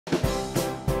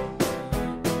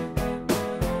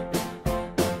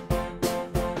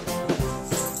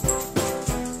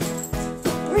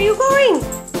you going?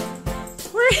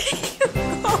 Where are you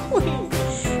going?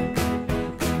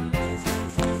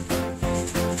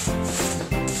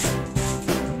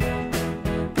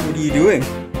 What are you doing?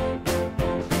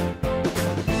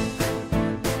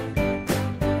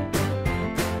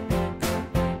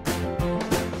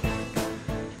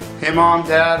 Hey Mom,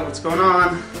 Dad, what's going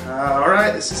on?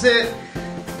 Alright, this is it.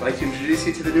 I'd like to introduce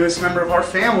you to the newest member of our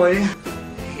family.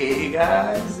 Hey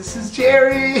guys, this is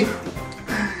Jerry.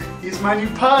 He's my new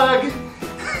pug.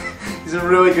 He's a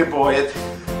really good boy.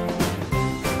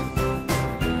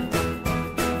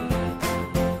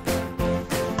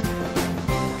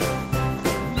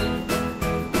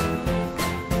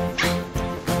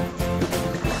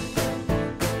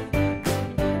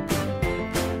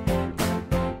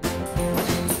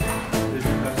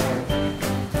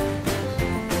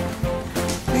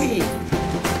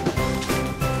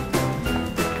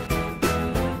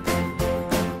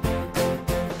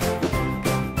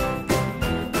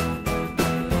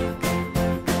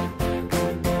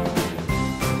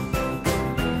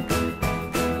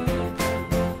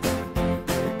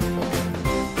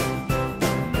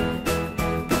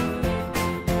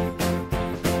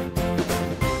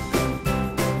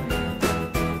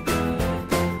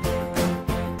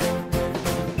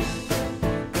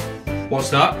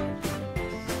 What's that?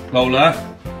 Lola,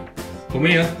 come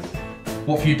here.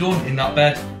 What have you done in that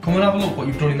bed? Come and have a look what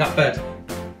you've done in that bed.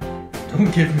 Don't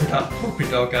give me that puppy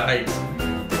dog eyes.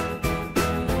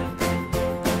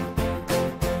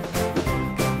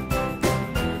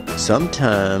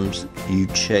 Sometimes you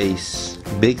chase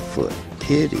Bigfoot,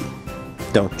 Kitty,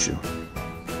 don't you?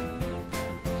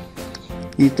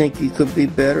 You think you could be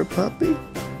better, puppy?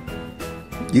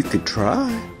 You could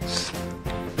try.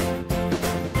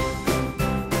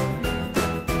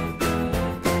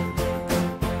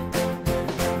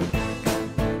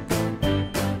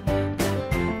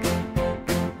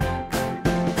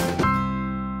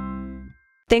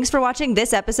 Thanks for watching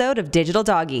this episode of Digital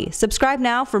Doggy. Subscribe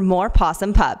now for more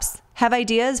Possum Pups. Have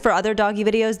ideas for other doggy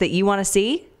videos that you want to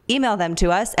see? Email them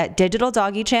to us at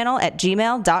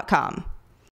digitaldoggychannel@gmail.com.